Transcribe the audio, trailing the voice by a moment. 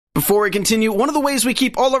Before we continue, one of the ways we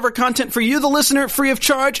keep all of our content for you, the listener, free of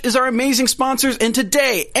charge is our amazing sponsors, and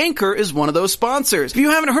today, Anchor is one of those sponsors. If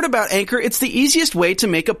you haven't heard about Anchor, it's the easiest way to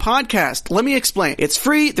make a podcast. Let me explain. It's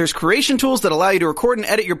free, there's creation tools that allow you to record and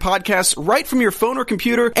edit your podcasts right from your phone or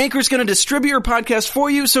computer. Anchor's going to distribute your podcast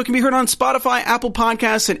for you so it can be heard on Spotify, Apple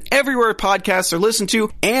Podcasts, and everywhere podcasts are listened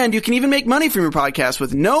to, and you can even make money from your podcast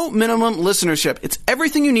with no minimum listenership. It's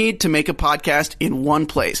everything you need to make a podcast in one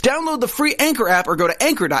place. Download the free Anchor app or go to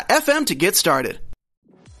anchor.fm to get started.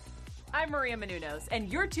 I'm Maria Menounos,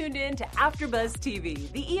 and you're tuned in to AfterBuzz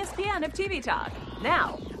TV, the ESPN of TV talk.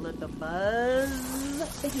 Now, let the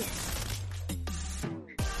buzz begin.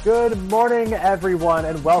 Good morning, everyone,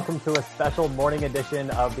 and welcome to a special morning edition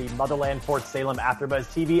of the Motherland Fort Salem AfterBuzz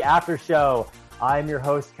TV After Show. I'm your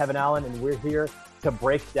host, Kevin Allen, and we're here to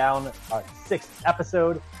break down our 6th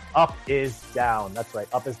episode, Up is Down. That's right,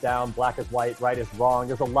 up is down, black is white, right is wrong.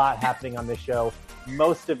 There's a lot happening on this show,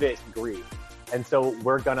 most of it grief. And so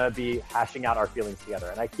we're going to be hashing out our feelings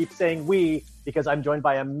together. And I keep saying we because I'm joined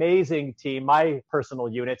by an amazing team, my personal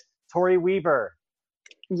unit, Tori Weaver.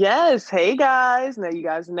 Yes. Hey, guys. Now, you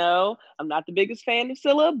guys know I'm not the biggest fan of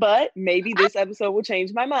Scylla, but maybe this episode will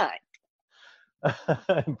change my mind.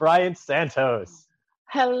 Brian Santos.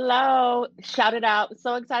 Hello. Shout it out.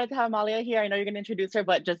 So excited to have Amalia here. I know you're going to introduce her,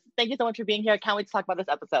 but just thank you so much for being here. Can't wait to talk about this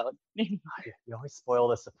episode. You always spoil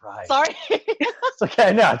the surprise. Sorry. It's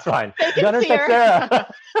okay. No, it's fine. Gunnar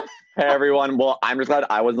Sarah. Hey, everyone. Well, I'm just glad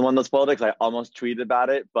I was the one that spoiled it because I almost tweeted about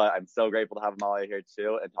it, but I'm so grateful to have Amalia here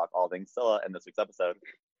too and talk all things Scylla in this week's episode.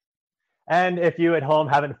 And if you at home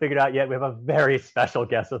haven't figured out yet, we have a very special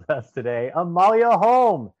guest with us today, Amalia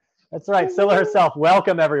Holm. That's right, Scylla herself.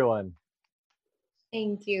 Welcome, everyone.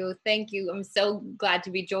 Thank you. Thank you. I'm so glad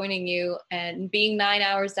to be joining you, and being 9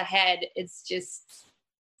 hours ahead. It's just,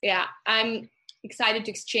 yeah, I'm excited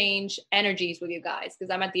to exchange energies with you guys because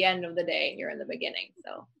I'm at the end of the day and you're in the beginning.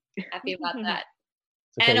 So happy about that.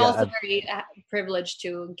 Okay, and yeah, also very privileged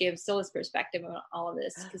to give Scylla's perspective on all of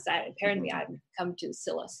this because apparently I've come to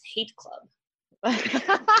Scylla's hate club.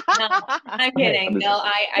 No, I'm kidding. No,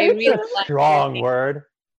 I really like strong word.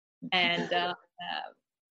 And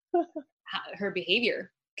her behavior,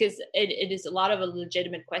 because it is a lot of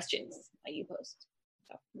legitimate questions that you post.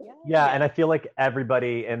 So. Yeah, and I feel like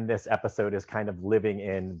everybody in this episode is kind of living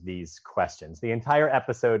in these questions. The entire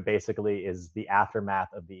episode basically is the aftermath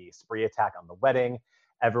of the spree attack on the wedding.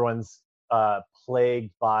 Everyone's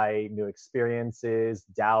plagued by new experiences,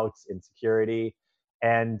 doubts, insecurity,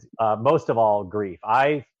 and most of all, grief.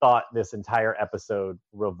 I thought this entire episode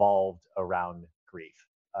revolved around grief.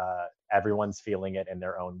 Everyone's feeling it in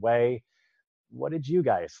their own way. What did you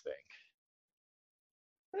guys think?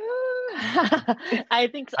 I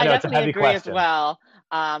definitely agree as well.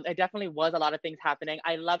 It definitely was a lot of things happening.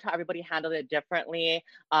 I loved how everybody handled it differently.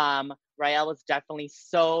 Rael was definitely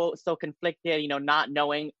so conflicted, not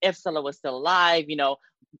knowing if Scylla was still alive,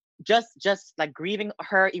 just like grieving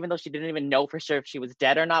her, even though she didn't even know for sure if she was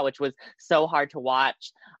dead or not, which was so hard to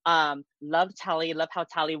watch. Loved how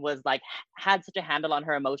Tally was like, had such a handle on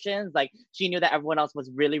her emotions. Like she knew that everyone else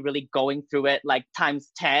was really, really going through it like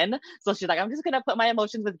times 10. So she's like, I'm just going to put my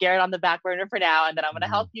emotions with Garrett on the back burner for now. And then I'm going to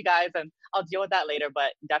help you guys and I'll deal with that later.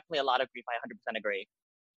 But definitely a lot of grief. I 100% agree.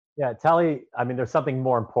 Yeah, Tally, I mean, there's something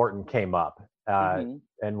more important came up. And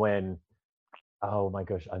when, oh my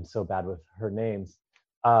gosh, I'm so bad with her names.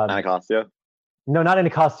 Anacostia? No, not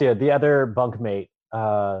Anacostia. The other bunkmate.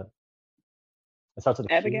 It starts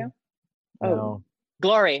with Abigail? No.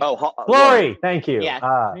 Glory. Glory. Thank you.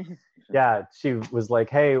 Yeah. Yeah, she was like,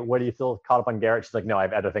 hey, what do you feel caught up on Garrett? She's like, no, I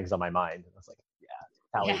have other things on my mind. I was like, yeah,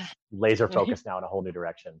 Tally's laser focused now in a whole new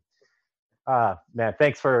direction. Man,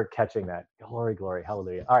 thanks for catching that. Glory,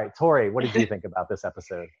 hallelujah. All right, Tori, what did you think about this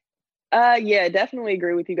episode? Yeah, definitely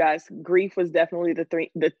agree with you guys. Grief was definitely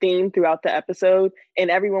the theme throughout the episode,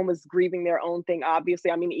 and everyone was grieving their own thing.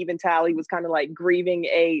 Obviously, I mean, even Tally was kind of like grieving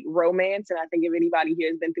a romance, and I think if anybody here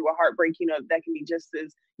has been through a heartbreak, that can be just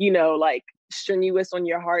as like strenuous on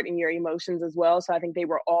your heart and your emotions as well. So I think they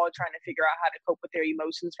were all trying to figure out how to cope with their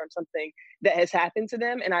emotions from something that has happened to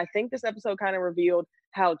them, and I think this episode kind of revealed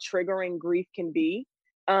how triggering grief can be.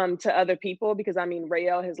 To other people, because I mean,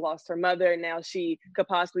 Rael has lost her mother. Now she could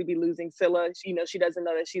possibly be losing Scylla. She doesn't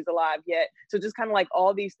know that she's alive yet. So just kind of like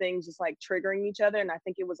all these things just like triggering each other. And I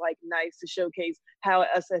think it was like nice to showcase how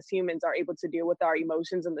us as humans are able to deal with our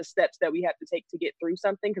emotions and the steps that we have to take to get through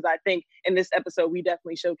something. Because I think in this episode, we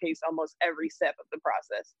definitely showcase almost every step of the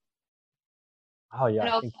process. Oh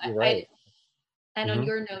yeah, I think you're right. And on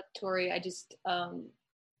your note, Tori, I just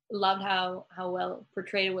loved how well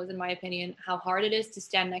portrayed it was, in my opinion, how hard it is to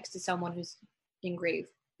stand next to someone who's in grief,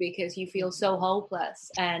 because you feel so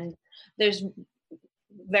hopeless, and there's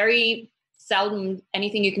very seldom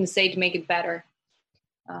anything you can say to make it better.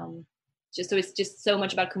 It's just so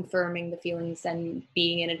much about confirming the feelings and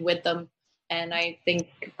being in it with them. And I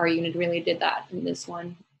think our unit really did that in this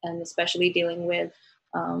one, and especially dealing with,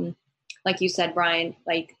 like you said, Brian,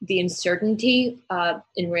 like the uncertainty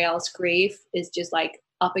in Raelle's grief is just like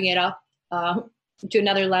upping it up to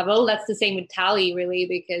another level. That's the same with Tally, really,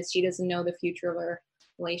 because she doesn't know the future of her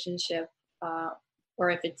relationship,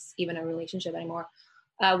 or if it's even a relationship anymore.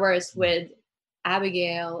 Whereas with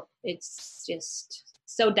Abigail, it's just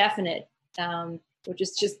so definite, which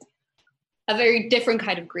is just a very different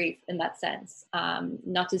kind of grief in that sense.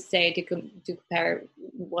 Not to say to compare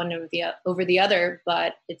one over the other,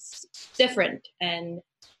 but it's different. And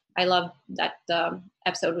I love that the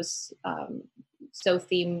episode was so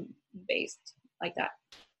theme based like that.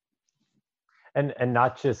 And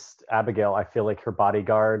not just Abigail. I feel like her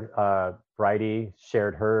bodyguard, Bridie,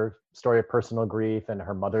 shared her story of personal grief, and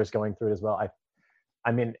her mother's going through it as well.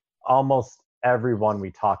 I mean, almost everyone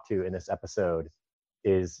we talked to in this episode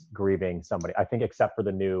is grieving somebody. I think except for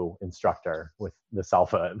the new instructor with the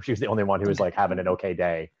Salva. She was the only one who was like having an okay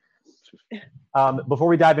day. Before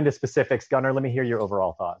we dive into specifics, Gunnar, let me hear your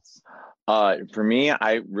overall thoughts. For me,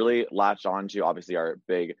 I really latched on to obviously our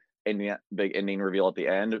big ending reveal at the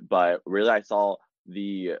end, but really I saw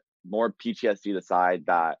the more PTSD the side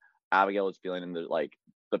that Abigail was feeling, in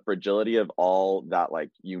the fragility of all that, like,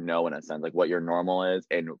 in a sense, like what your normal is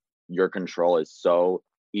and your control is so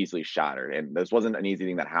easily shattered. And this wasn't an easy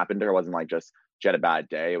thing that happened to her. It wasn't like just she had a bad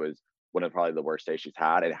day. It was one of probably the worst days she's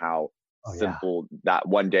had, and how simple that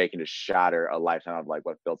one day can just shatter a lifetime of like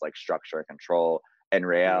what feels like structure and control. And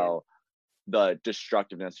Raelle, the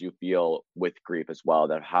destructiveness you feel with grief as well,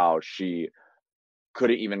 that how she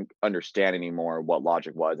couldn't even understand anymore what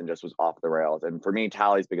logic was and just was off the rails. And for me,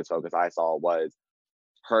 Tally's biggest focus I saw was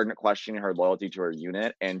her questioning her loyalty to her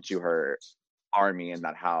unit and to her army, and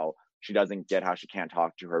that how she doesn't get how she can't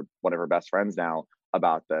talk to one of her best friends now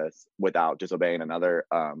about this without disobeying another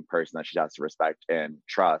person that she has to respect and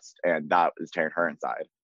trust, and that is tearing her inside.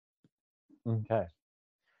 Okay.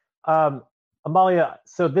 Amalia,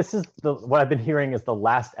 so this is what I've been hearing is the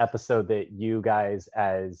last episode that you guys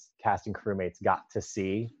as cast and crewmates got to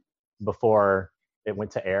see before it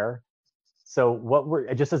went to air. So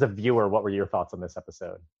just as a viewer, what were your thoughts on this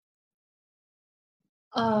episode?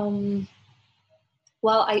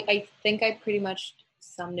 Well, I think I pretty much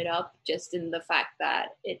summed it up just in the fact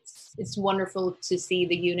that it's wonderful to see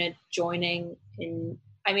the unit joining in,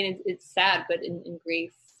 I mean, it's sad, but in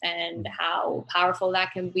grief, and how powerful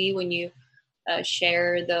that can be when you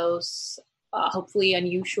share those hopefully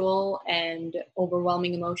unusual and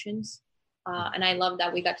overwhelming emotions. And I love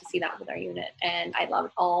that we got to see that with our unit. And I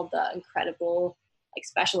loved all the incredible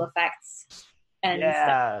special effects and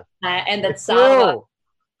and that Salva,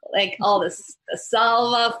 like all the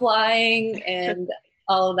Salva flying and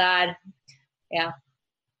all of that. Yeah.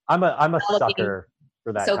 I'm a sucker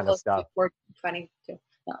for that kind of stuff. 422.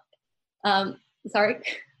 No. Sorry.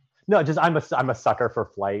 No, just I'm a sucker for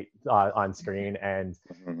flight on screen, and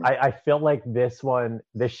I feel like this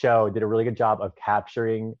show did a really good job of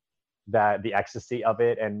capturing the ecstasy of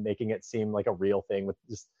it and making it seem like a real thing with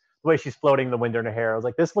just the way she's floating, the wind in her hair. I was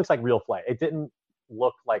like, this looks like real flight. It didn't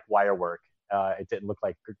look like wire work. It didn't look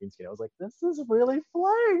like green screen. I was like, this is really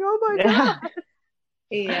flying. Oh my god.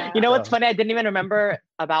 Yeah. You know what's funny? I didn't even remember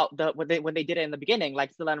about when they did it in the beginning,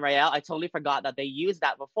 like Scylla and Raelle. I totally forgot that they used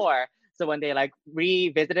that before. So when they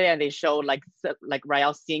revisited it and they showed like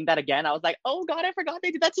Raelle seeing that again, I was like, oh god, I forgot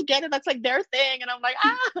they did that together. That's like their thing. And I'm like,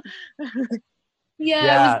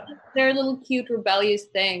 Yeah, it was their little cute rebellious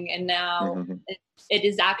thing, and now it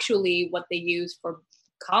is actually what they use for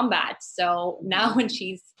combat. So now when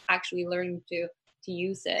she's actually learning to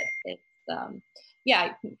use it, it's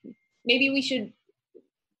maybe we should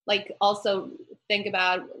also think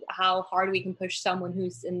about how hard we can push someone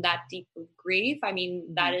who's in that deep of grief. I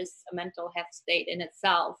mean, that is a mental health state in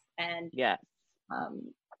itself, and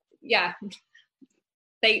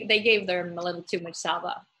they gave them a little too much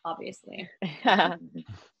Salva, obviously.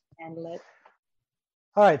 Handle it.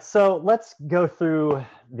 All right, so let's go through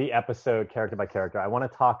the episode character by character. I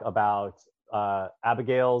want to talk about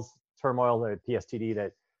Abigail's turmoil, the PSTD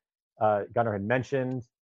that Gunnar had mentioned.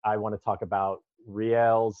 I want to talk about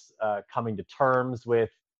Raelle's coming to terms with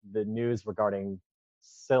the news regarding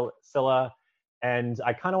Scylla, and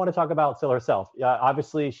I kind of want to talk about Scylla herself.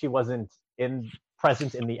 Obviously, she wasn't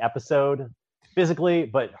present in the episode physically,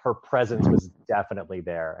 but her presence was definitely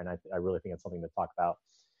there, and I really think it's something to talk about.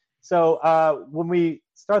 So when we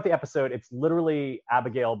start the episode, it's literally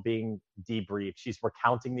Abigail being debriefed. She's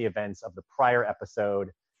recounting the events of the prior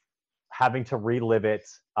episode, having to relive it.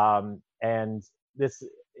 And this,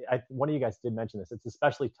 one of you guys did mention this. It's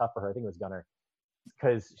especially tough for her. I think it was Gunnar,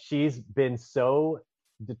 because she's been so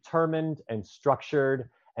determined and structured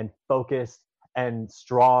and focused and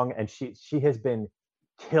strong, and she has been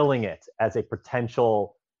killing it as a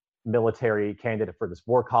potential military candidate for this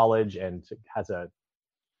war college, and has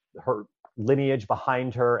her lineage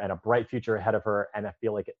behind her and a bright future ahead of her. And I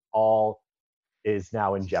feel like it all is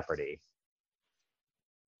now in jeopardy.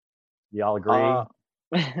 Y'all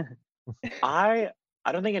agree? I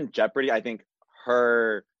don't think in jeopardy. I think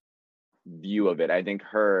her view of it, I think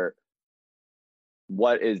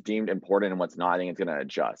what is deemed important and what's not, I think it's going to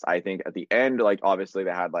adjust. I think at the end, like, obviously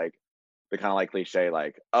they had like the kind of like cliche,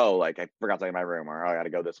 like, oh, like I forgot something in my room, or oh, I got to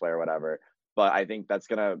go this way or whatever. But I think that's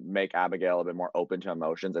going to make Abigail a bit more open to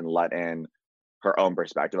emotions and let in her own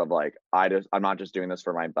perspective of like, I'm not just doing this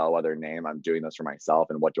for my bellwether name. I'm doing this for myself.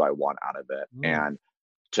 And what do I want out of it? And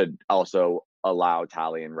to also allow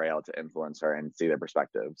Tally and Raelle to influence her and see their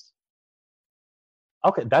perspectives.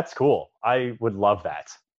 Okay, that's cool. I would love that.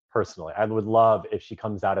 Personally, I would love if she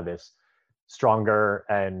comes out of this stronger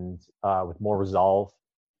and with more resolve.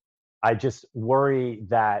 I just worry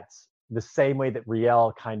that the same way that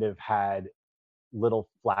Raelle kind of had little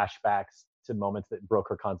flashbacks to moments that broke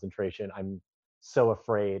her concentration, I'm so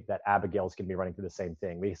afraid that Abigail's going to be running through the same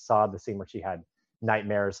thing. We saw the scene where she had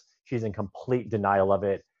nightmares. She's in complete denial of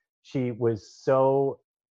it. She was so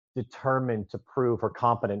determined to prove her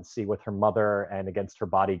competency with her mother and against her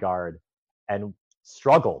bodyguard, and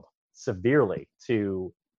struggled severely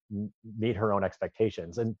to meet her own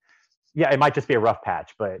expectations. And yeah, it might just be a rough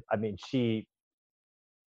patch, but I mean, she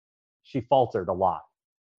faltered a lot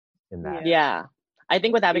in that. Yeah. I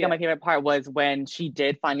think with Abigail, my favorite part was when she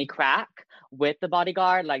did finally crack with the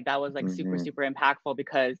bodyguard. Like, that was like super, super impactful,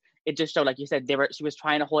 because it just showed, like you said, she was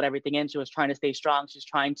trying to hold everything in. She was trying to stay strong. She's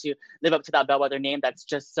trying to live up to that bellwether name that's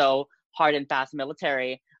just so hard and fast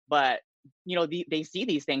military. But you know, they see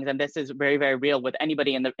these things, and this is very, very real with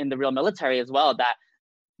anybody in the real military as well, that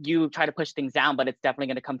you try to push things down, but it's definitely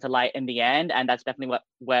going to come to light in the end. And that's definitely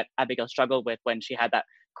what Abigail struggled with when she had that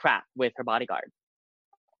crack with her bodyguard.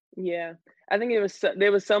 Yeah, I think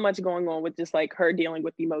there was so much going on with just like her dealing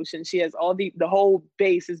with emotions. She has all the whole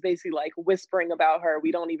base is basically like whispering about her.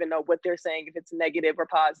 We don't even know what they're saying, if it's negative or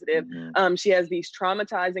positive. She has these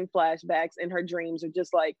traumatizing flashbacks in her dreams, or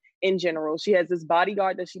just like in general. She has this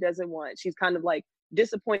bodyguard that she doesn't want. She's kind of like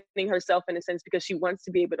disappointing herself in a sense, because she wants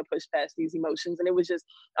to be able to push past these emotions. And it was just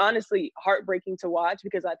honestly heartbreaking to watch,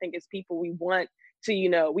 because I think as people, we want to, you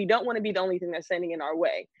know, we don't want to be the only thing that's standing in our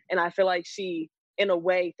way. And I feel like she, in a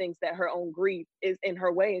way, thinks that her own grief is in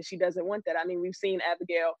her way, and she doesn't want that. I mean, we've seen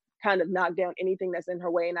Abigail kind of knock down anything that's in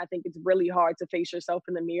her way, and I think it's really hard to face yourself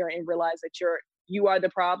in the mirror and realize that you are the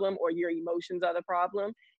problem, or your emotions are the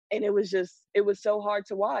problem. And it was so hard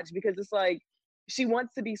to watch, because it's like she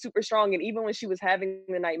wants to be super strong, and even when she was having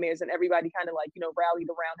the nightmares and everybody kind of like, you know, rallied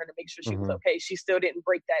around her to make sure she was okay, she still didn't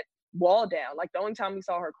break that wall down. Like, the only time we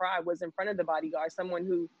saw her cry was in front of the bodyguard, someone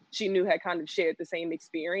who she knew had kind of shared the same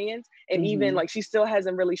experience. And even like, she still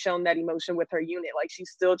hasn't really shown that emotion with her unit. Like,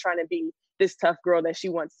 she's still trying to be this tough girl that she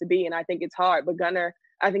wants to be. And I think it's hard. But Gunnar,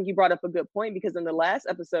 I think you brought up a good point, because in the last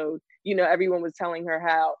episode, you know, everyone was telling her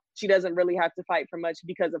how she doesn't really have to fight for much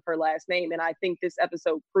because of her last name. And I think this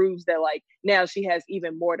episode proves that, like, now she has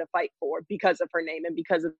even more to fight for because of her name and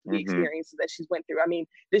because of the experiences that she's went through. I mean,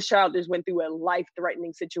 this child just went through a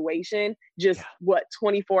life-threatening situation just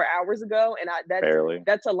 24 hours ago. And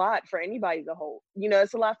that's a lot for anybody to hold. You know,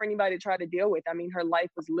 it's a lot for anybody to try to deal with. I mean, her life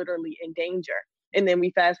was literally in danger. And then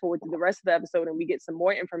we fast forward to the rest of the episode and we get some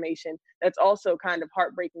more information that's also kind of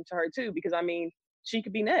heartbreaking to her too, because I mean, she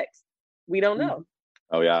could be next. We don't know.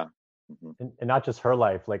 Oh yeah. And not just her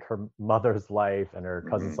life, like her mother's life and her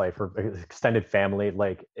cousin's life, her extended family,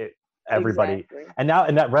 like everybody. Exactly. And now,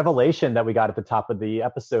 and that revelation that we got at the top of the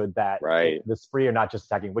episode, that the Spree are not just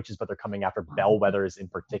attacking witches, but they're coming after bellwethers in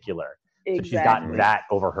particular. Exactly. So she's got that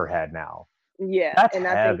over her head now. Yeah. That's and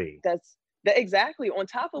heavy. I think exactly. On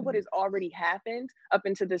top of what has already happened up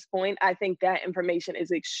until this point, I think that information is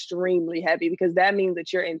extremely heavy, because that means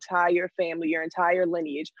that your entire family, your entire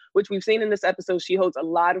lineage, which we've seen in this episode, she holds a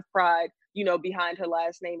lot of pride, you know, behind her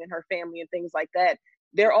last name and her family and things like that.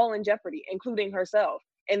 They're all in jeopardy, including herself.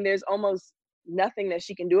 And there's almost nothing that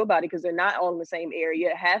she can do about it, because they're not all in the same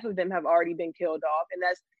area. Half of them have already been killed off. And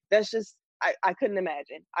that's just, I couldn't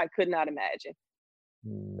imagine. I could not imagine.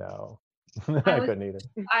 No. I couldn't either.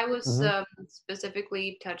 I was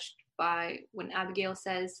specifically touched by when Abigail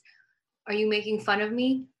says, "Are you making fun of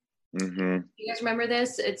me?" Mm-hmm. You guys remember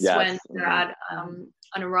this? It's when they're out on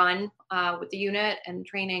a run with the unit and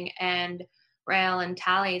training, and Raelle and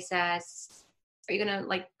Tally says, "Are you gonna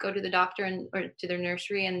like go to the doctor or to their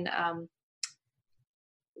nursery and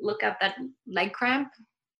look up that leg cramp?"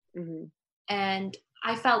 Mm-hmm. And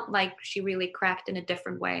I felt like she really cracked in a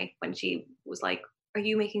different way when she was like, "Are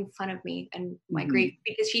you making fun of me and my grief?"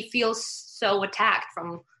 Because she feels so attacked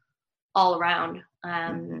from all around.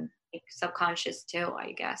 Like subconscious too,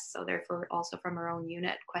 I guess. So therefore also from her own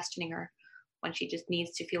unit questioning her when she just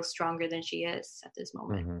needs to feel stronger than she is at this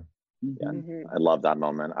moment. I love that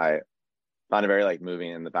moment. I found it very like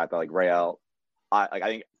moving in the fact that like Raelle, I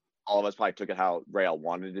think all of us probably took it how Raelle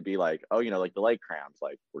wanted it to be, like, oh, you know, like the leg cramps,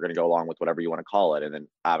 like we're gonna go along with whatever you want to call it. And then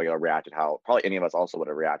Abigail reacted how probably any of us also would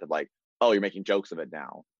have reacted, like, oh, you're making jokes of it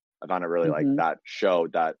now. I found it really like that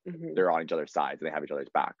showed that they're on each other's sides and they have each other's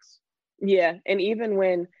backs. Yeah, and even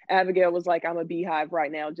when Abigail was like, "I'm a beehive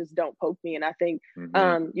right now, just don't poke me." And I think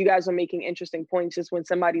you guys are making interesting points. Just when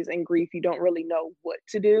somebody's in grief, you don't really know what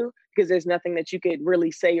to do because there's nothing that you could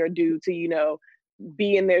really say or do to, you know,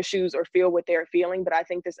 be in their shoes or feel what they're feeling. But I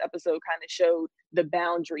think this episode kind of showed the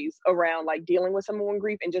boundaries around like dealing with someone in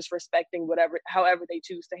grief and just respecting however they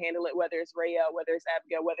choose to handle it, whether it's Raelle, whether it's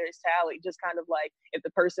Abigail, whether it's Tally. Just kind of like, if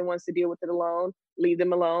the person wants to deal with it alone, leave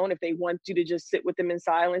them alone. If they want you to just sit with them in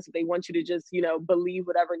silence, if they want you to just, you know, believe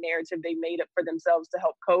whatever narrative they made up for themselves to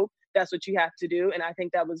help cope, that's what you have to do. And I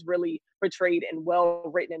think that was really portrayed and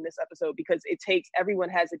well written in this episode, because everyone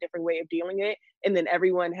has a different way of dealing it, and then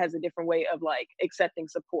everyone has a different way of like accepting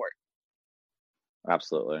support.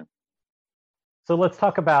 Absolutely. So let's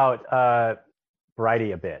talk about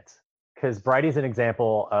Bridie a bit, because Bridie's an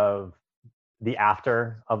example of the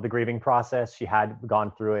after of the grieving process. She had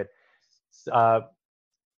gone through it.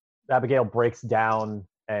 Abigail breaks down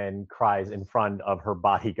and cries in front of her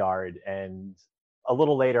bodyguard, and a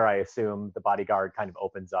little later, I assume, the bodyguard kind of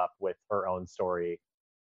opens up with her own story.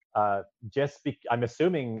 I'm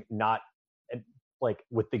assuming not like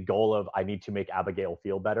with the goal of I need to make Abigail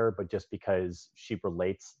feel better, but just because she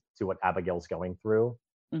relates to what Abigail's going through,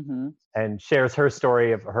 and shares her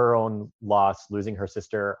story of her own loss, losing her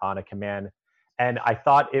sister on a command. And I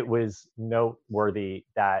thought it was noteworthy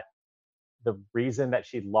that the reason that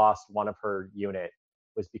she lost one of her unit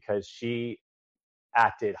was because she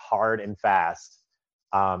acted hard and fast,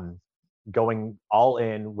 going all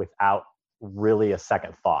in without really a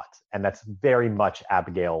second thought. And that's very much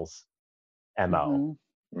Abigail's MO.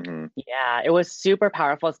 Yeah, it was super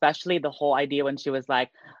powerful, especially the whole idea when she was like,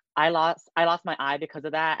 I lost my eye because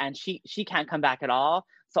of that, and she can't come back at all,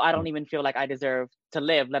 so I don't even feel like I deserve to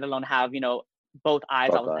live, let alone have, you know, both eyes.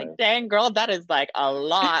 I was like, dang girl, that is like a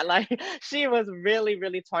lot. Like she was really,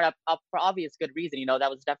 really torn up for obvious good reason. You know, that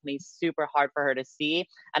was definitely super hard for her to see.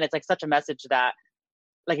 And it's like such a message that,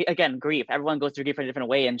 like, again, grief, everyone goes through grief in a different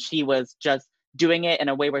way, and she was just doing it in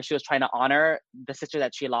a way where she was trying to honor the sister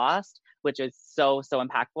that she lost, which is so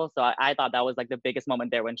impactful. So I thought that was like the biggest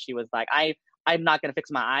moment there when she was like, I'm not going to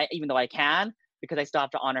fix my eye, even though I can, because I still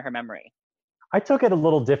have to honor her memory. I took it a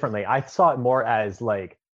little differently. I saw it more as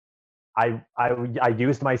like, I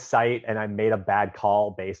used my sight and I made a bad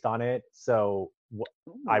call based on it. So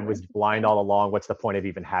I was blind all along. What's the point of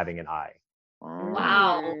even having an eye?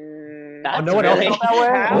 Wow. That's no one really... else felt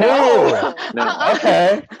that way? No.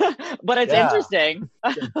 Okay. But it's interesting.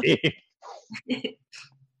 I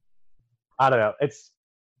don't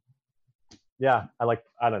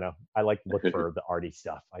know. I like look for the arty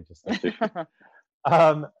stuff. I just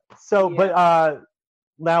but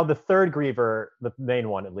now the third griever, the main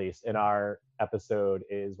one at least in our episode,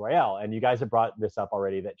 is Raelle, and you guys have brought this up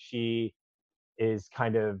already, that she is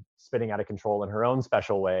kind of spinning out of control in her own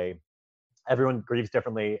special way. Everyone grieves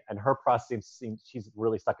differently, and her process seems she's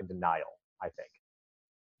really stuck in denial, I think.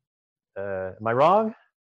 Am I wrong?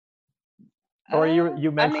 Or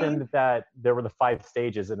you mentioned that there were the 5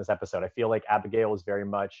 stages in this episode. I feel like Abigail was very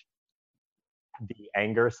much the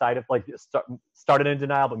anger side of, like, started in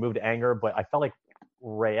denial but moved to anger. But I felt like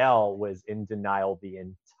Raelle was in denial the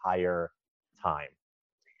entire time.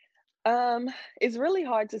 It's really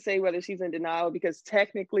hard to say whether she's in denial, because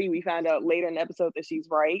technically we found out later in the episode that she's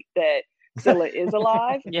right, that Scylla is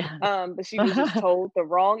alive. But she was just told the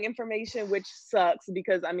wrong information, which sucks,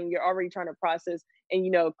 because I mean, you're already trying to process and,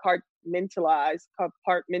 you know, compartmentalize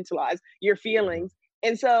your feelings.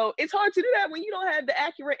 And so it's hard to do that when you don't have the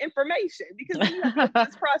accurate information, because you have to do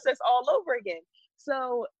this process all over again.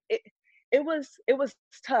 So it was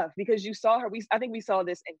tough, because you saw her. I think we saw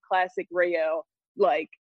this in classic Raelle like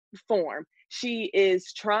form. She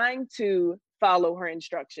is trying to follow her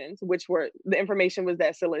instructions, which were the information was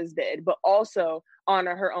that Scylla is dead, but also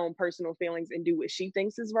honor her own personal feelings and do what she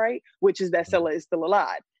thinks is right, which is that Scylla is still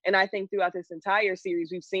alive. And I think throughout this entire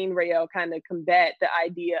series, we've seen Raelle kind of combat the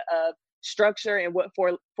idea of structure and what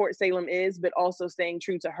Fort Salem is, but also staying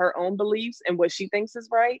true to her own beliefs and what she thinks is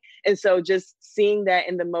right. And so just seeing that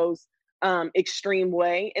in the most extreme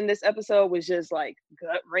way in this episode was just like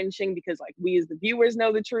gut wrenching, because like we as the viewers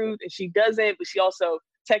know the truth and she doesn't, but she also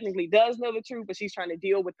technically does know the truth, but she's trying to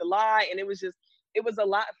deal with the lie. And it was a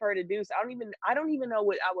lot for her to do. So I don't even know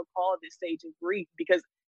what I would call this stage of grief, because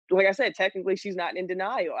like I said, technically she's not in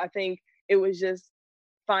denial. I think it was just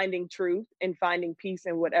finding truth and finding peace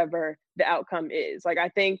in whatever the outcome is. Like, I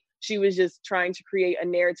think she was just trying to create a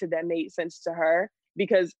narrative that made sense to her,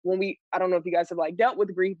 because I don't know if you guys have like dealt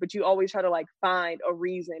with grief, but you always try to like find a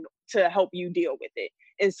reason to help you deal with it.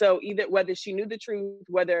 And so either whether she knew the truth,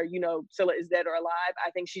 whether, Scylla is dead or alive,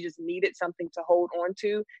 I think she just needed something to hold on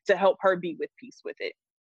to help her be with peace with it.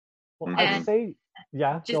 Well, I'd say,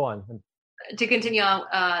 go on. To continue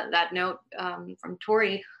on that note from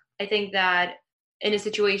Tori, I think that in a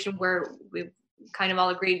situation where we've kind of all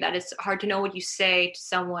agreed that it's hard to know what you say to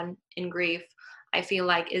someone in grief, I feel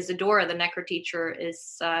like Isadora, the Necker teacher,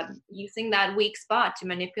 is using that weak spot to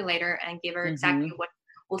manipulate her and give her exactly what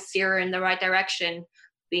will steer her in the right direction,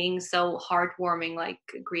 being so heartwarming, like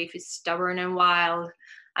grief is stubborn and wild.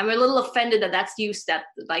 I'm a little offended that that's used at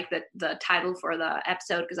like the title for the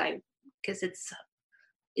episode, because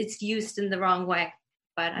it's used in the wrong way.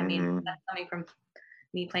 But I mean, that's coming from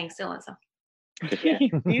me playing Scylla, so. Yeah.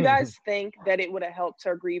 Do you guys think that it would have helped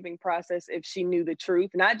her grieving process if she knew the truth?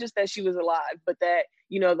 Not just that she was alive, but that,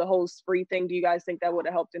 the whole spree thing, do you guys think that would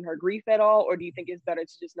have helped in her grief at all? Or do you think it's better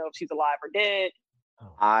to just know if she's alive or dead?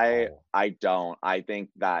 I don't. I think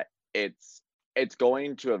that it's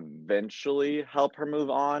going to eventually help her move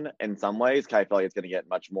on in some ways, because I feel like it's going to get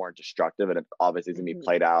much more destructive, and it obviously is going to be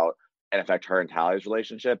played out and affect her and Tally's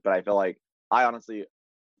relationship. But I feel like I honestly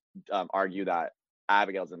argue that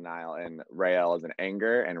Abigail's in denial and Raelle is in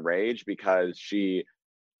anger and rage because she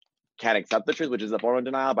can't accept the truth, which is a form of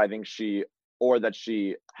denial. But I think she's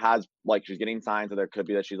getting signs that there could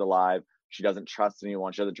be that she's alive. She doesn't trust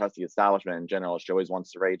anyone. She doesn't trust the establishment in general. She always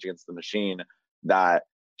wants to rage against the machine, that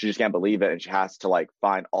she just can't believe it. And she has to like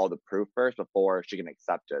find all the proof first before she can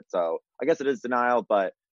accept it. So I guess it is denial,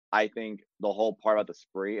 but I think the whole part about the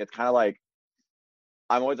spree, it's kind of like,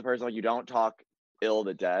 I'm always a person like, you don't talk ill of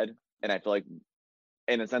the dead. And I feel like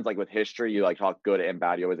in a sense, like with history, you like talk good and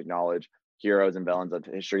bad. You always acknowledge heroes and villains of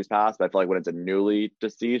history's past. But I feel like when it's a newly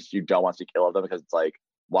deceased, you don't want to speak ill of them, because it's like,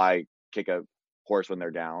 why kick a horse when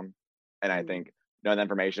they're down? And I think knowing that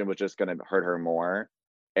information was just going to hurt her more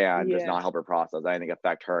and just not help her process. I think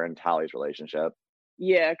affect her and Tally's relationship.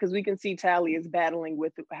 Yeah, because we can see Tally is battling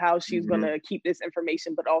with how she's going to keep this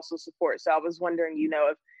information, but also support. So I was wondering,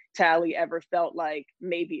 if Tally ever felt like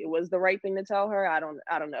maybe it was the right thing to tell her. I don't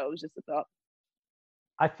know. It was just a thought.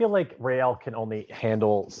 I feel like Raelle can only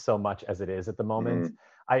handle so much as it is at the moment.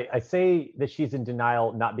 I say that she's in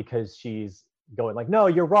denial, not because she's going like, no,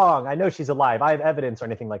 you're wrong, I know she's alive, I have evidence, or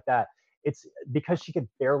anything like that. It's because she could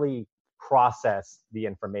barely process the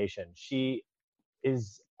information. She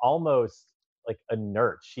is almost like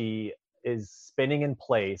inert. She is spinning in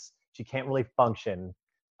place. She can't really function.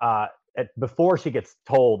 Before she gets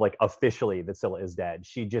told like officially that Scylla is dead,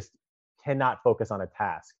 she just cannot focus on a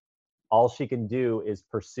task. All she can do is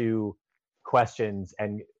pursue questions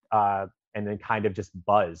and then kind of just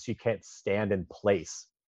buzz. She can't stand in place,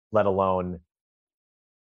 let alone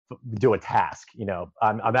do a task.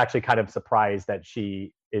 I'm actually kind of surprised that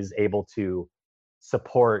she is able to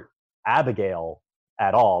support Abigail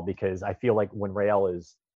at all, because I feel like when Raelle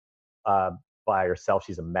is by herself,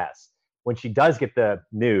 she's a mess. When she does get the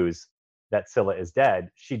news that Scylla is dead,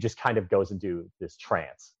 she just kind of goes into this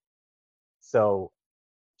trance. So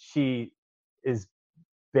she is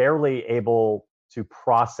barely able to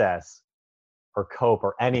process or cope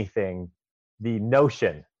or anything the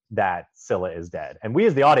notion that Scylla is dead. And we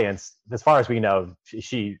as the audience, as far as we know,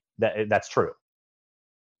 that's true.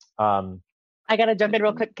 I gotta jump in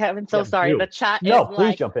real quick, Kevin. So sorry. The chat is please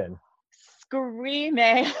like jump in.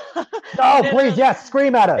 Screaming. No, please, yes,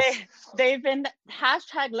 scream at us. They've been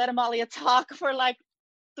hashtag Let Amalia talk for like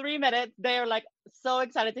 3 minutes. They're like so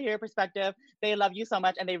excited to hear your perspective. They love you so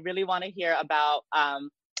much, and they really want to hear about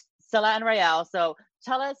Scylla and Raelle. So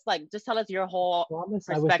tell us your whole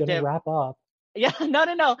perspective. I was gonna wrap up. Yeah,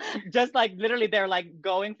 no. Just like literally, they're like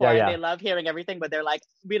going for it. They love hearing everything, but they're like,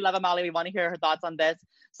 we love Amalia. We want to hear her thoughts on this.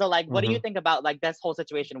 So like, what do you think about like this whole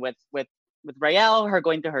situation with Raelle, her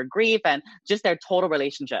going through her grief, and just their total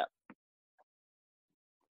relationship?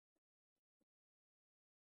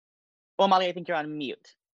 Well, Molly, I think you're on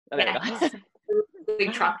mute. Oh, there you go.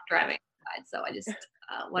 Big truck driving, so I just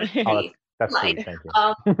wanted to be that's sweet. Thank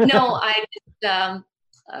you. No, I just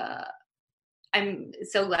I'm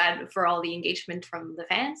so glad for all the engagement from the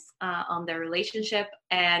fans on their relationship,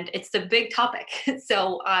 and it's a big topic.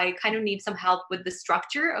 So I kind of need some help with the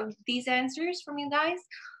structure of these answers from you guys.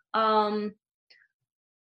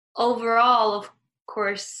 Overall, of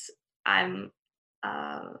course, I'm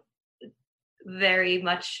very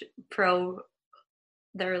much pro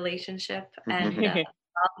the relationship, and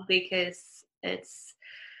because it's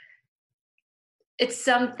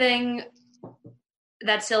something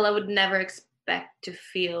that Scylla would never expect to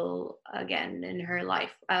feel again in her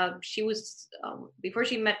life. She was before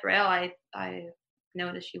she met Rael, I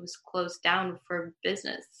noticed she was closed down for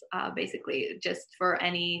business, basically just for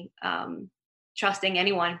any trusting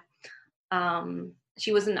anyone.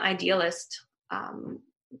 She was an idealist,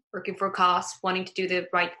 working for cost, wanting to do the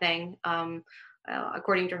right thing,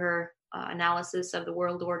 according to her analysis of the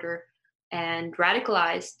world order, and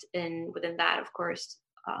radicalized within that, of course.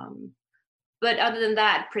 But other than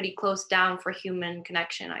that, pretty close down for human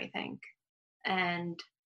connection, I think. And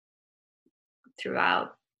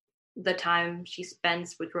throughout the time she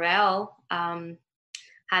spends with Rael,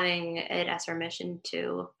 having it as her mission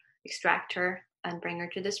to extract her and bring her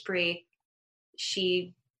to the spree,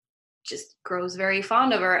 she just grows very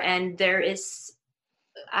fond of her. And there is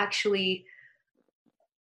actually,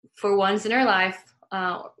 for once in her life,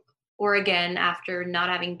 or again, after not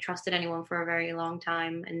having trusted anyone for a very long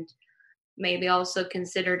time, and maybe also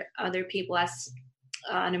considered other people as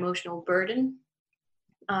an emotional burden,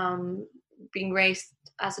 being raised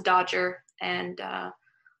as a Dodger and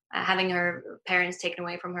having her parents taken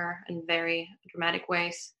away from her in very dramatic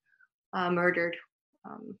ways, murdered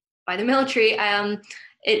by the military, and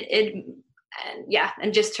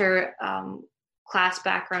just her class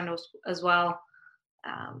background as well.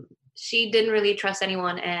 She didn't really trust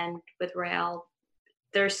anyone, and with Rael,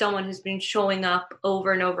 there's someone who's been showing up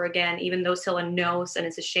over and over again, even though Scylla knows and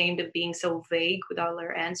is ashamed of being so vague with all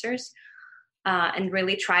her answers, and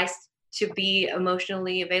really tries to be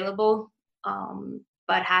emotionally available,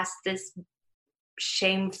 but has this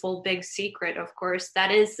shameful big secret, of course,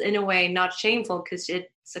 that is in a way not shameful because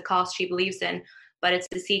it's a cause she believes in, but it's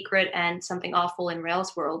a secret and something awful in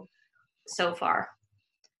Rael's world so far.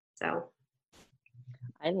 So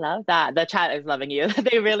I love that. The chat is loving you.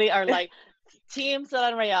 They really are like Team Scylla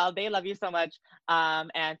and Rael. They love you so much.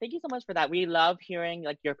 And thank you so much for that. We love hearing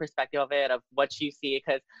like your perspective of it, of what you see,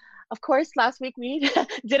 because of course last week we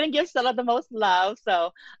didn't give Scylla the most love.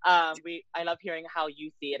 So I love hearing how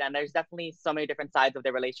you see it. And there's definitely so many different sides of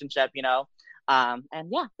their relationship, you know. And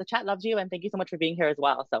yeah, the chat loves you, and thank you so much for being here as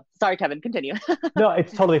well. So sorry, Kevin, continue. No,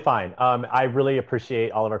 it's totally fine. I really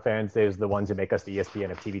appreciate all of our fans. They're the ones who make us the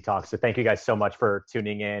ESPN of TV Talk. So thank you guys so much for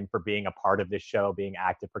tuning in, for being a part of this show, being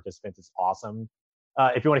active participants. It's awesome.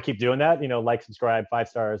 If you want to keep doing that, you know, like, subscribe, 5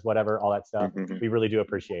 stars, whatever, all that stuff. We really do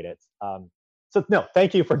appreciate it. So no,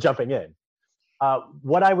 thank you for jumping in.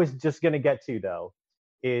 What I was just going to get to though,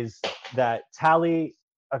 is that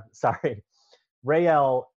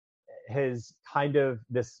Rael has kind of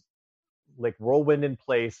this like whirlwind in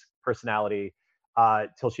place personality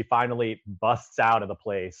till she finally busts out of the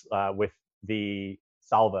place with the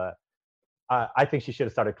salva. I think she should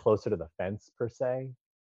have started closer to the fence per se.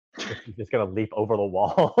 She's just gonna leap over the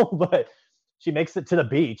wall, but she makes it to the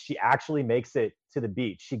beach. She actually makes it to the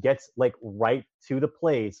beach. She gets like right to the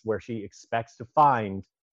place where she expects to find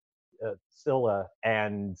Scylla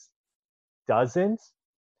and doesn't.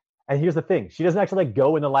 And here's the thing, she doesn't actually like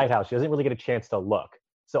go in the lighthouse. She doesn't really get a chance to look.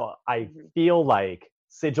 So I feel like,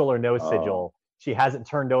 sigil or no sigil, she hasn't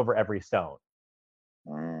turned over every stone.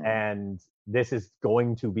 And this is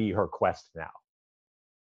going to be her quest now.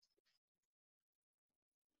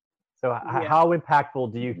 So how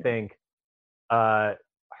impactful do you think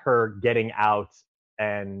her getting out?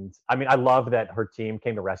 And I mean, I love that her team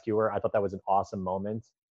came to rescue her. I thought that was an awesome moment.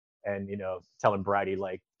 And, you know, telling Bridie,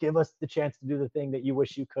 like, give us the chance to do the thing that you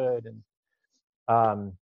wish you could.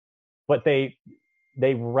 And but they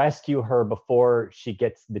rescue her before she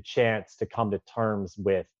gets the chance to come to terms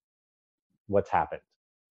with what's happened.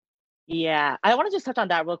 Yeah, I want to just touch on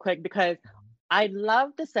that real quick, because I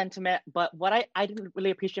love the sentiment, but what I didn't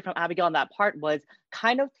really appreciate from Abigail on that part was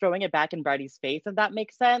kind of throwing it back in Bridie's face, if that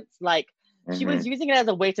makes sense. Like, she was using it as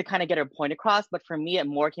a way to kind of get her point across, but for me, it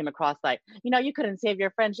more came across like, you know, you couldn't save your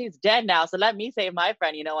friend. She's dead now, so let me save my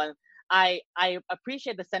friend, you know. And I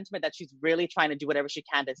appreciate the sentiment that she's really trying to do whatever she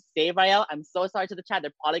can to save Raelle. I'm so sorry to the chat.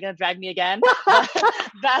 They're probably gonna drag me again. But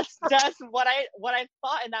that's just what I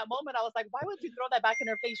thought in that moment. I was like, why would you throw that back in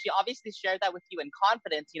her face? She obviously shared that with you in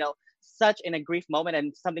confidence, such in a grief moment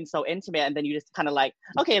and something so intimate, and then you just kind of like,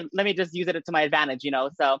 okay, let me just use it to my advantage,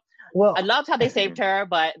 So I loved how they saved her,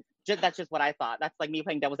 but that's just what I thought. That's like me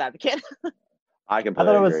playing devil's advocate. I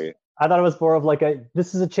completely agree. I thought it was more of like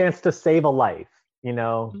this is a chance to save a life,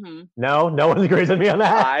 No one agrees with me on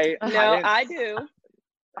that. I do.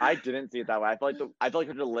 I didn't see it that way. I feel like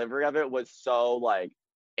her delivery of it was so like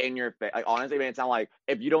in your face. Like honestly, it made it sound like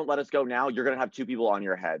if you don't let us go now, you're gonna have two people on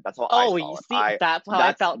your head. That's how I saw you see, that's how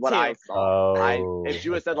I felt what too. I saw. Oh. If she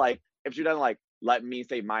would said like, if she done like, let me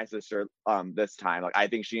save my sister this time, like I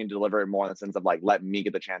think she needed to deliver it more in the sense of like, let me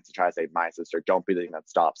get the chance to try to save my sister. Don't be the thing that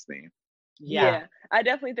stops me. Yeah, I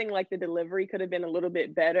definitely think like the delivery could have been a little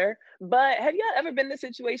bit better. But have y'all ever been in a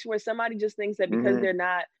situation where somebody just thinks that because they're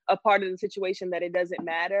not a part of the situation that it doesn't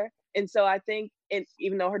matter? And so I think,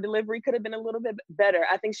 even though her delivery could have been a little bit better,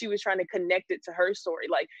 I think she was trying to connect it to her story.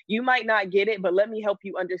 Like, you might not get it, but let me help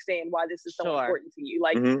you understand why this is so important to you.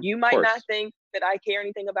 Like, you might not think that I care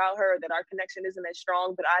anything about her, that our connection isn't as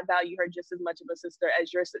strong, but I value her just as much of a sister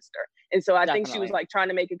as your sister. And so I think she was like trying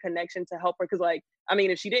to make a connection to help her. Cause like, I mean,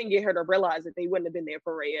 if she didn't get her to realize it, they wouldn't have been there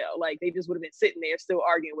for Raelle. Like they just would have been sitting there still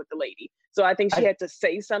arguing with the lady. So I think she had to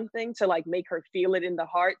say something to like make her feel it in the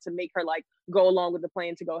heart, to make her like go along with the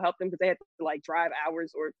plan to go help them, because they had to like drive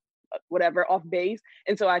hours or whatever off base.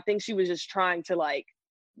 And so I think she was just trying to like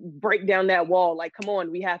break down that wall, like, come on,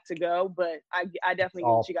 we have to go. But I definitely get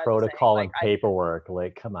what you guys protocol saying. and paperwork,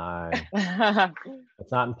 like come on.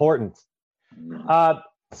 It's not important.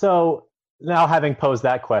 So now, having posed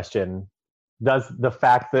that question, does the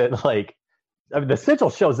fact that like the sigil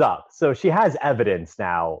shows up, so she has evidence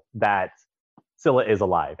now that Scylla is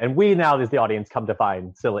alive, and we now as the audience come to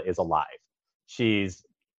find Scylla is alive. She's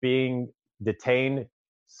being detained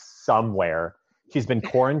somewhere. She's been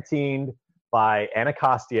quarantined by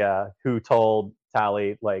Anacostia, who told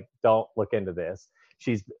Tally, like, don't look into this.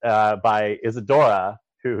 She's by Isadora,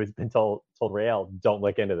 who has been told Raelle, don't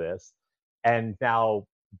look into this. And now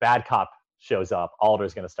Bad Cop shows up.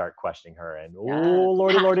 Alder's going to start questioning her. And, oh,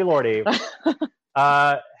 lordy.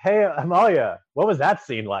 Hey, Amalia, what was that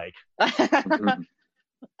scene like? As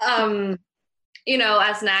an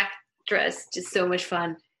actress, just so much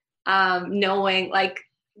fun. Knowing, like,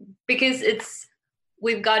 because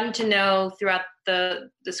we've gotten to know throughout the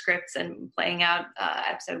scripts and playing out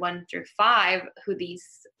episode 1 through 5 who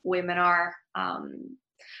these women are, and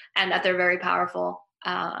that they're very powerful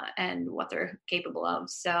and what they're capable of.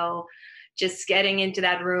 So just getting into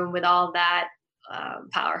that room with all that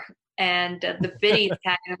power, and the biddies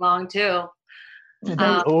tagging along too.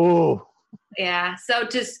 Yeah. So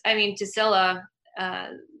to Scylla,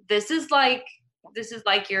 this is like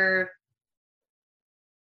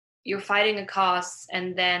you're fighting a cause,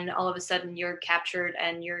 and then all of a sudden you're captured,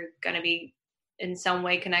 and you're going to be in some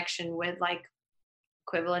way connection with like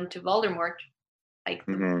equivalent to Voldemort, like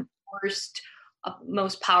the worst,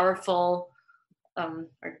 most powerful,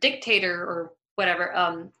 or dictator or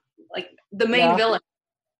whatever, like the main villain,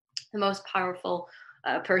 the most powerful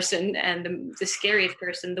person, and the scariest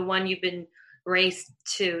person, the one you've been raised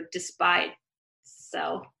to despite.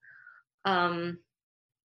 So,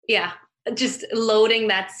 just loading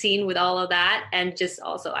that scene with all of that, and just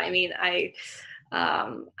also, I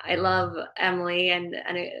love Emily and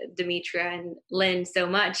Demetria and Lynn so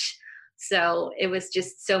much. So it was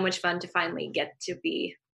just so much fun to finally get to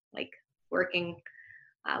be like working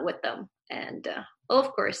with them. And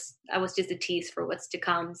of course, I was just a tease for what's to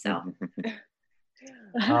come. So.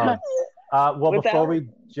 Before we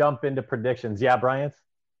jump into predictions, Bryant.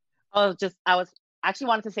 I was actually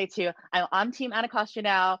wanted to say too, I'm on Team Anacostia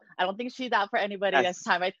now. I don't think she's out for anybody this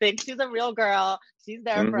time. I think she's a real girl. She's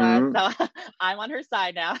there for us. So I'm on her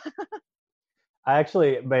side now. I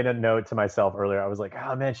actually made a note to myself earlier. I was like,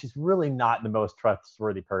 oh man, she's really not the most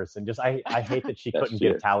trustworthy person. Just I hate that she couldn't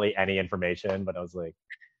give Tally any information, but I was like,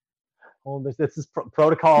 oh, this is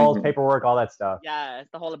protocols, paperwork, all that stuff. Yeah,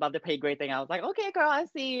 it's the whole above the pay grade thing. I was like, okay, girl, I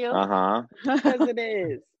see you. Because it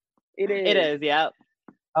is. It is, yeah.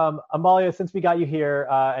 Amalia, since we got you here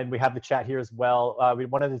and we have the chat here as well, we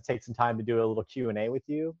wanted to take some time to do a little Q&A with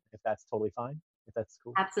you, if that's totally fine, if that's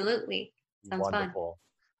cool. Absolutely. Sounds wonderful.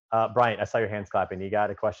 Bryant, I saw your hands clapping. You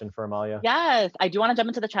got a question for Amalia? Yes, I do want to jump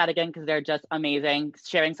into the chat again because they're just amazing,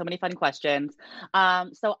 sharing so many fun questions.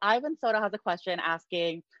 So Ivan Soto has a question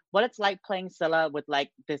asking what it's like playing Scylla with like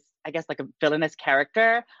this, I guess, like a villainous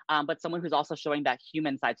character, but someone who's also showing that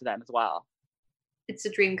human side to them as well. It's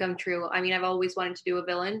a dream come true. I mean, I've always wanted to do a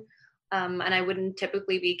villain. and I wouldn't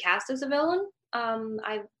typically be cast as a villain.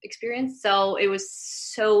 I've experienced, so it was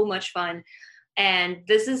so much fun. And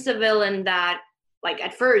this is a villain that, like,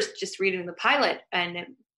 at first, just reading the pilot and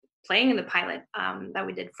playing in the pilot that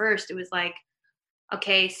we did first, it was like,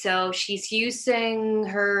 okay, so she's using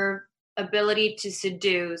her ability to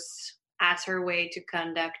seduce as her way to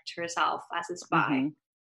conduct herself as a spy. Mm-hmm.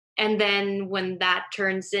 And then when that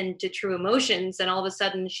turns into true emotions, and all of a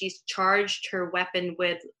sudden she's charged her weapon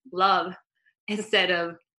with love instead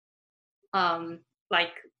of the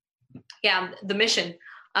mission,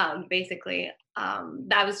 basically.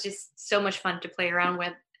 That was just so much fun to play around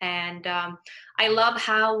with. And I love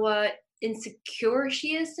how insecure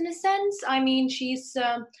she is, in a sense. I mean, she's,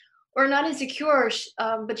 or not insecure,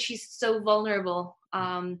 but she's so vulnerable.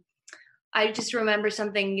 I just remember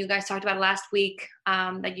something you guys talked about last week,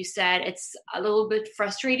 that you said it's a little bit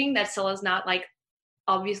frustrating that Scylla's not like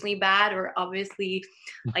obviously bad or obviously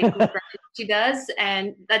like what she does,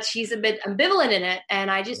 and that she's a bit ambivalent in it. And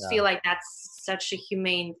I just feel like that's such a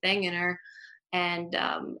humane thing in her. And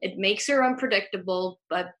it makes her unpredictable,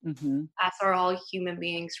 but as are all human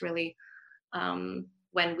beings, really,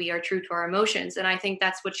 when we are true to our emotions. And I think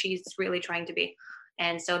that's what she's really trying to be.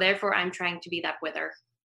 And so therefore I'm trying to be that with her.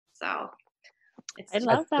 So I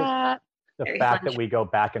love that. The fact that we go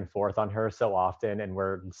back and forth on her so often, and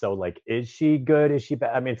we're so like, is she good? Is she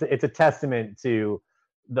bad? I mean, it's a testament to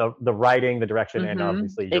the writing, the direction, and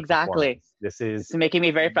obviously your exactly. This is it's making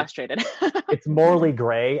me very frustrated. It's morally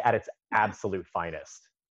gray at its absolute finest.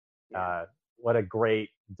 What a great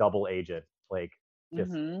double agent! Like,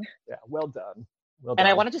 just well done. Well done. And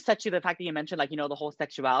I wanted to set you the fact that you mentioned, like, the whole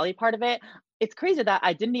sexuality part of it. It's crazy that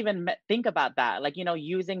I didn't even think about that. Like,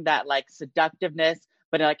 using that like seductiveness,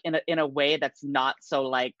 but like in a way that's not so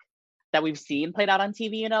like that we've seen played out on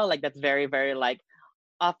TV. Like that's very, very like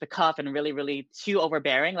off the cuff and really, really too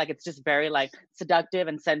overbearing. Like it's just very like seductive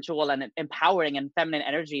and sensual and empowering and feminine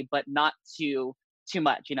energy, but not too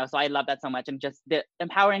much. So I love that so much, and just the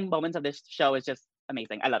empowering moments of this show is just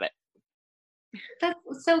amazing. I love it. That's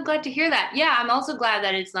so glad to hear that. Yeah, I'm also glad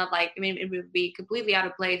that it's not like, I mean, it would be completely out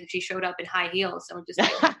of place if she showed up in high heels. So just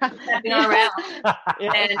like stepping around.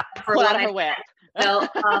 And for pull out her whip. So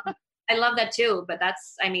I love that too. But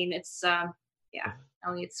that's, I mean, it's,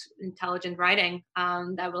 only it's intelligent writing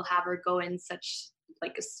that will have her go in such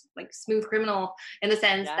like a smooth criminal, in the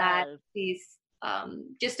sense that he's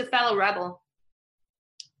just a fellow rebel.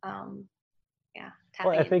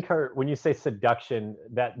 Well, I think when you say seduction,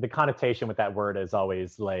 that the connotation with that word is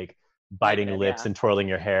always like biting lips and twirling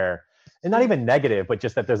your hair, and not even negative, but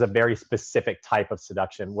just that there's a very specific type of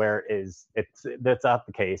seduction, whereas that's not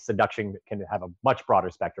the case. Seduction can have a much broader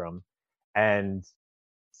spectrum, and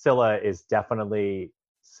Scylla is definitely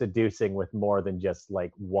seducing with more than just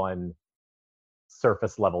like one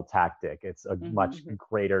surface level tactic. It's a much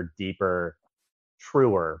greater, deeper,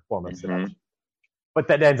 truer form of seduction, but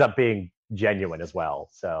that ends up being genuine as well.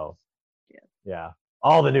 So yeah,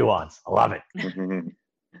 all the nuance. I love it.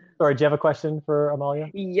 Sorry, do you have a question for Amalia?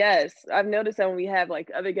 Yes, I've noticed that when we have like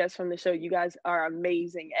other guests from the show, you guys are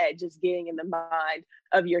amazing at just getting in the mind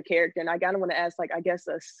of your character. And I kind of want to ask, like, I guess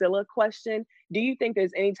a Scylla question. Do you think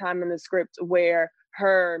there's any time in the script where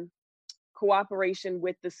her cooperation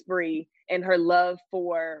with the Spree and her love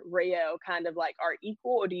for Raelle kind of like are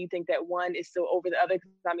equal, or do you think that one is still over the other?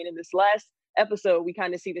 Because I mean, in this last episode, we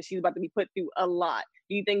kind of see that she's about to be put through a lot.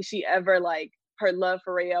 Do you think she ever, like, her love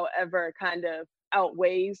for Raelle ever kind of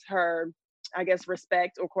outweighs her, I guess,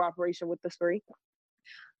 respect or cooperation with the Spree?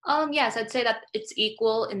 Yes, I'd say that it's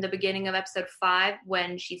equal in the beginning of episode 5,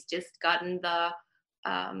 when she's just gotten the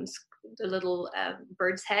little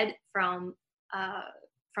bird's head from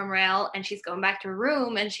Raelle, and she's going back to her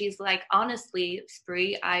room, and she's like, honestly,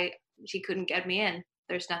 Spree, she couldn't get me in.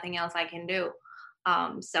 There's nothing else I can do.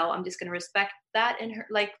 So I'm just going to respect that in her,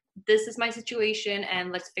 like, this is my situation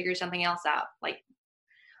and let's figure something else out. Like,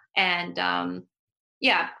 and,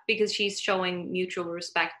 because she's showing mutual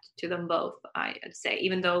respect to them both, I'd say,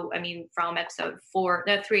 even though, I mean, from episode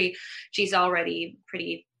 3, she's already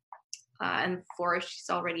pretty, and 4, she's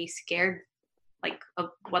already scared, like, of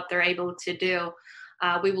what they're able to do.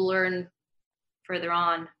 We will learn further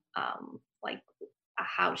on,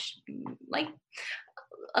 how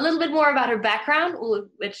a little bit more about her background,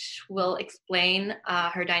 which will explain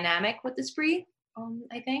her dynamic with the Spree,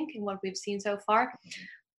 I think, and what we've seen so far.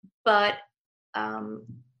 But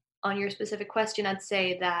on your specific question, I'd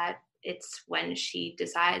say that it's when she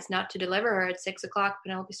decides not to deliver her at 6 o'clock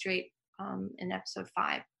Penelope Strait in episode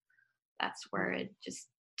 5. That's where it just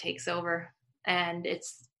takes over. And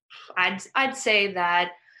I'd say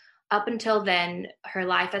that up until then, her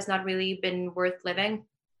life has not really been worth living.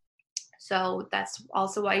 So that's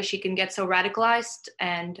also why she can get so radicalized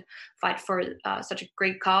and fight for such a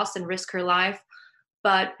great cause and risk her life.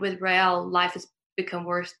 But with Raelle, life has become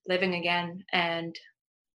worth living again, and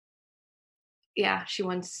yeah, she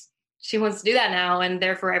wants to do that now, and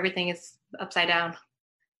therefore everything is upside down.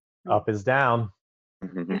 Up is down.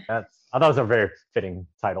 I thought it was a very fitting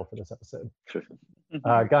title for this episode.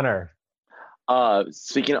 Gunnar.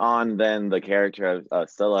 Speaking on then the character of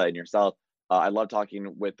Scylla and yourself, I love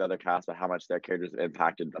talking with the other cast about how much their characters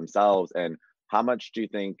impacted themselves, and how much do you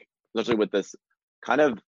think, especially with this kind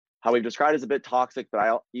of how we've described as a bit toxic, but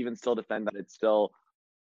I even still defend that it's still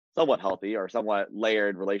somewhat healthy or somewhat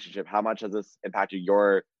layered relationship. How much has this impacted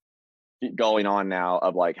your going on now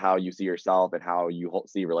of like how you see yourself and how you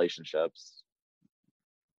see relationships?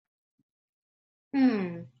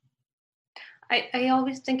 I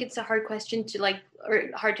always think it's a hard question to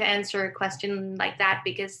or hard to answer a question like that,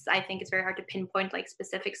 because I think it's very hard to pinpoint like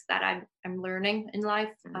specifics that I'm learning in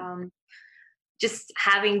life. Just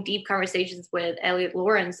having deep conversations with Elliot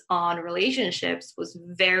Lawrence on relationships was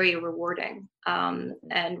very rewarding.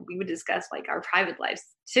 And we would discuss like our private lives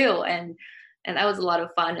too. And that was a lot of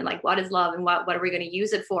fun. And like, what is love and what are we going to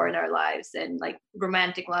use it for in our lives, and like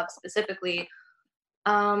romantic love specifically.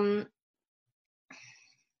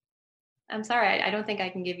 I'm sorry, I don't think I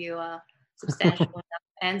can give you a substantial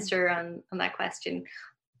enough answer on that question.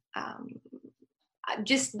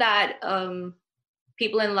 Just that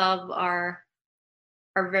people in love are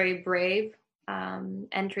very brave,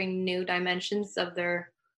 entering new dimensions of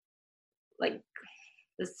their, like,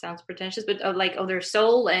 this sounds pretentious, but of their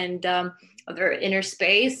soul and of their inner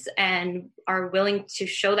space, and are willing to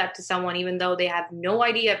show that to someone, even though they have no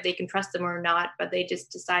idea if they can trust them or not, but they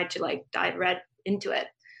just decide to like dive right into it.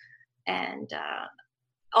 And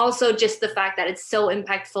also just the fact that it's so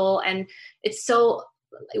impactful, and it's so,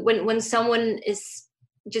 when someone is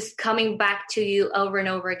just coming back to you over and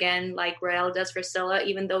over again, like Raelle does for Scylla,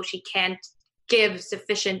 even though she can't give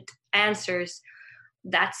sufficient answers,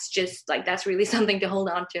 that's just like, that's really something to hold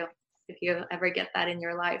on to if you ever get that in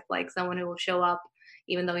your life, like someone who will show up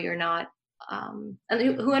even though you're not, and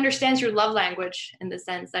who understands your love language in the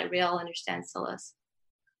sense that Raelle understands Scylla's.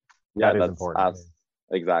 Yeah, that's important.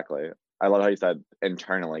 Exactly. I love how you said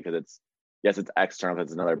internally, because it's external,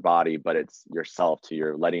 it's another body, but it's yourself too.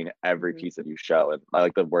 You're letting every piece of you show. And I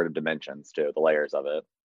like the word of dimensions too, the layers of it.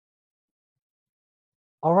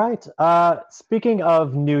 All right. Speaking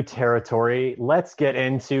of new territory, let's get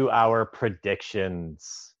into our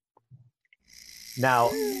predictions. Now,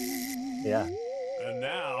 yeah. And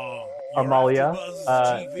now, Amalia,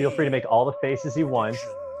 feel free to make all the faces you want,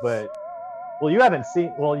 but you've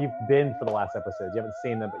been for the last episodes. You haven't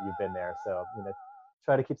seen them, but you've been there. So,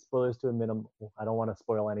 try to keep spoilers to a minimum. I don't want to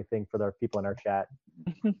spoil anything for the people in our chat.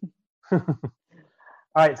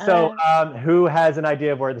 All right. So, who has an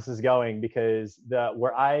idea of where this is going? Because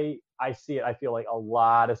where I see it, I feel like a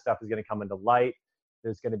lot of stuff is going to come into light.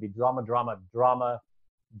 There's going to be drama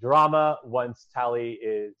once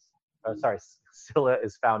Scylla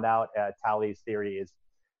is found out. Tally's theory is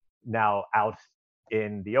now out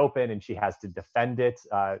in the open, and she has to defend it,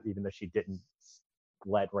 even though she didn't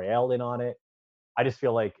let Raelle in on it. I just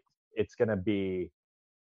feel like it's going to be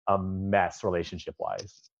a mess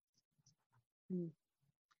relationship-wise.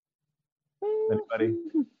 Anybody?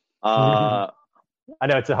 I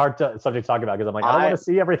know it's a hard subject to talk about, because I'm like, I don't want to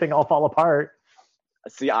see everything all fall apart.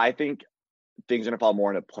 See, I think things are going to fall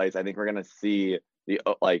more into place. I think we're going to see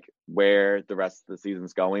where the rest of the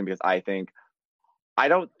season's going, because I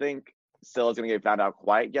don't think Scylla's going to get found out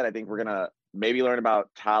quite yet. I think we're going to maybe learn about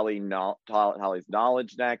Tally's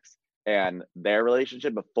knowledge next and their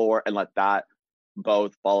relationship before, and let that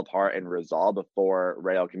both fall apart and resolve before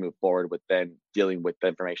Raelle can move forward with then dealing with the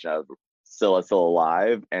information of Scylla still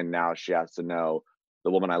alive, and now she has to know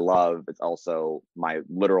the woman I love is also my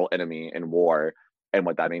literal enemy in war, and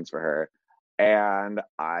what that means for her. And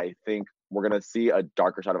I think we're going to see a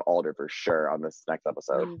darker side of Alder for sure on this next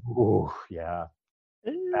episode. Ooh, yeah.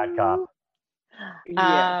 Bad cop.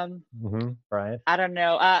 Yeah. Brian? I don't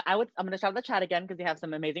know. I'm going to start the chat again, because we have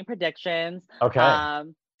some amazing predictions. Okay.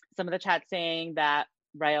 Some of the chat saying that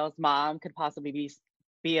Raelle's mom could possibly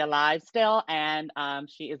be alive still, and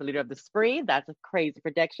she is the leader of the Spree. That's a crazy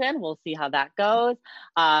prediction. We'll see how that goes.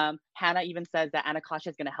 Hannah even says that Anacostia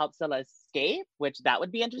is going to help Scylla escape, which that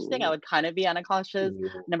would be interesting. I would kind of be Anacoshia's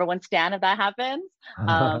number one stan if that happens.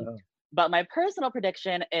 But my personal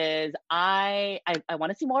prediction is I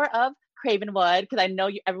want to see more of Cravenwood, because I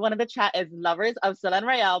know everyone in the chat is lovers of Scylla and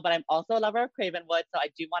Raelle, but I'm also a lover of Cravenwood, so I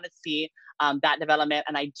do want to see that development,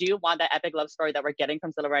 and I do want that epic love story that we're getting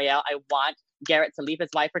from Scylla and Raelle. I want Garrett to leave his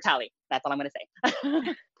wife for Tally. That's all I'm going to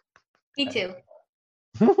say. Me too.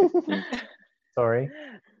 Sorry.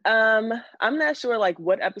 I'm not sure like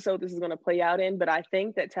what episode this is going to play out in, but I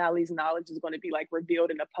think that Tally's knowledge is going to be like revealed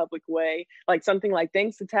in a public way, like something like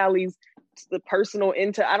thanks to Tally's the personal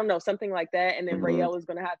into, I don't know, something like that. And then Raelle is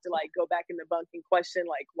going to have to like go back in the bunk and question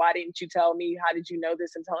like, why didn't you tell me? How did you know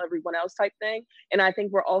this and tell everyone else type thing? And I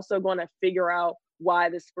think we're also going to figure out why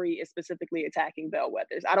the spree is specifically attacking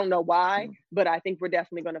bellwethers. I don't know why, but I think we're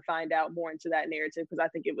definitely going to find out more into that narrative, because I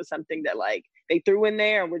think it was something that like they threw in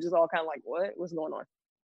there and we're just all kind of like, what's going on?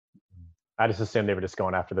 I just assumed they were just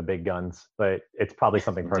going after the big guns, but it's probably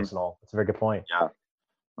something personal. It's a very good point. Yeah.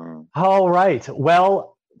 All right.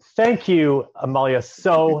 Well, thank you, Amalia,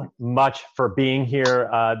 so much for being here.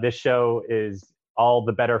 This show is all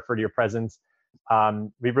the better for your presence.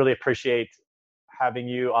 We really appreciate having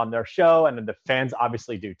you on their show, and the fans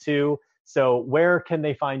obviously do too. So where can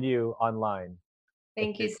they find you online?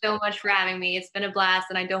 Thank you so much for having me. It's been a blast,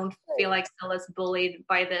 and I don't feel like Scylla's bullied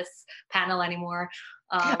by this panel anymore.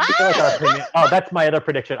 I feel like our opinion, that's my other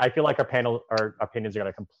prediction. I feel like our opinions are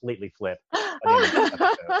going to completely flip. Well,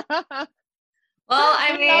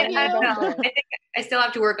 I mean, I don't know. I think I still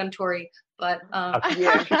have to work on Tori, but other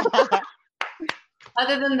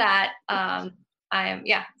than that, I am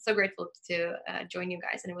so grateful to join you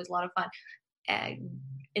guys, and it was a lot of fun.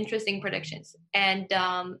 Interesting predictions. And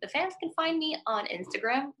the fans can find me on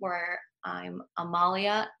Instagram, where I'm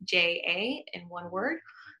Amalia JA in one word,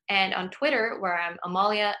 and on Twitter, where I'm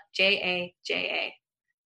Amalia JA.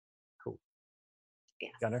 Cool.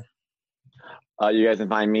 Yes. Gunnar? You guys can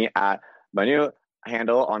find me at my new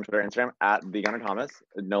handle on Twitter, Instagram at the Gunnar Thomas.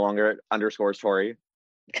 No longer _ Tori.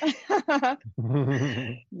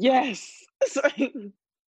 Yes.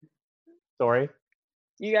 Sorry.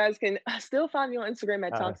 You guys can still find me on Instagram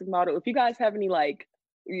at Toxic Model. If you guys have any like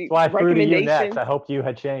I threw to you next. I hoped you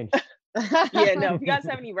had changed. Yeah, no. If you guys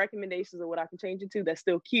have any recommendations of what I can change it to, that's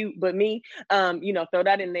still cute. But me, throw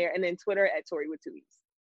that in there, and then Twitter at Tori with 2 E's.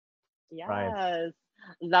 Yes. Ryan.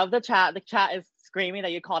 Love the chat. The chat is screaming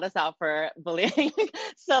that you called us out for bullying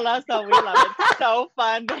Scylla, so we love it. So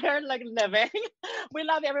fun. They're like living. We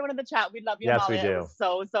love everyone in the chat. We love you, Yes, Amalia. we do.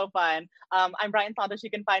 It was so fun. I'm Brian Santos. You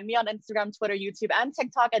can find me on Instagram, Twitter, YouTube, and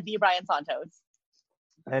TikTok at @TheBrian Santos.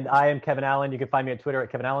 And I am Kevin Allen. You can find me on Twitter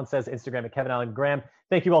at Kevin Allen Says, Instagram at Kevin Allen Graham.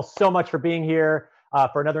 Thank you all so much for being here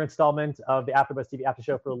for another installment of the AfterBuzz TV After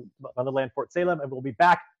Show for Motherland Fort Salem. And we'll be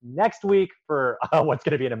back next week for what's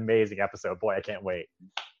going to be an amazing episode. Boy, I can't wait.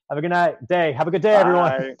 Have a good day. Have a good day,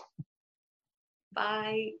 everyone.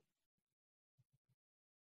 Bye.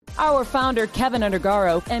 Our founder, Kevin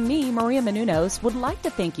Undergaro, and me, Maria Menounos, would like to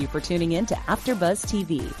thank you for tuning in to AfterBuzz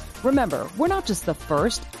TV. Remember, we're not just the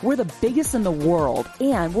first, we're the biggest in the world,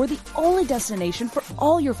 and we're the only destination for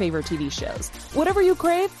all your favorite TV shows. Whatever you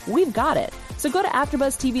crave, we've got it. So go to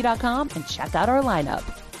AfterBuzzTV.com and check out our lineup.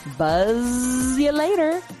 Buzz you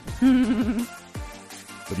later. The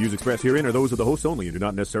views expressed herein are those of the hosts only and do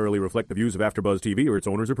not necessarily reflect the views of AfterBuzz TV or its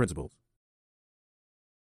owners or principals.